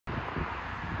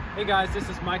Hey guys, this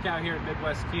is Micah out here at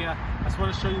Midwest Kia. I just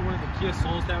want to show you one of the Kia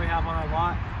Souls that we have on our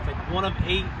lot. It's like one of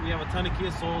 8. We have a ton of Kia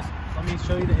Souls. Let me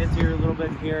show you the interior a little bit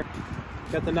here.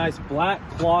 Got the nice black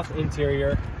cloth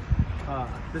interior.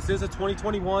 This is a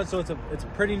 2021, so it's a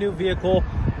pretty new vehicle,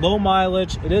 low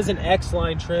mileage. It is an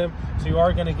X-line trim, so you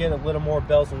are going to get a little more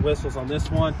bells and whistles on this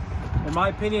one. In my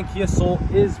opinion, Kia Soul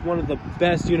is one of the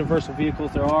best universal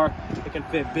vehicles there are. It can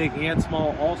fit big and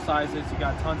small, all sizes. You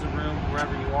got tons of room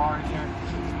wherever you are in here.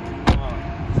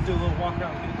 Let's do a little walk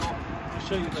around vehicle. I'll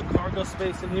show you the cargo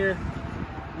space in here.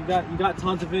 You got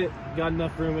tons of it. You got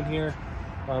enough room in here.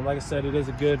 Like I said, it is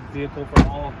a good vehicle for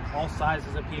all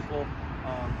sizes of people.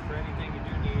 For anything you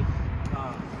do need.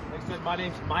 Like I said, my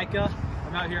name's Micah.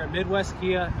 I'm out here at Midwest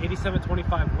Kia,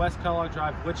 8725 West Kellogg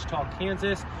Drive, Wichita,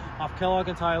 Kansas, off Kellogg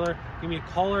and Tyler. Give me a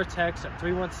call or a text at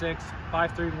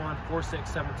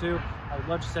 316-531-4672. I would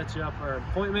love to set you up for an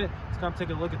appointment to come take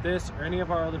a look at this or any of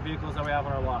our other vehicles that we have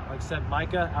on our lot. Like I said,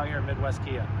 Micah out here at Midwest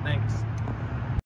Kia. Thanks.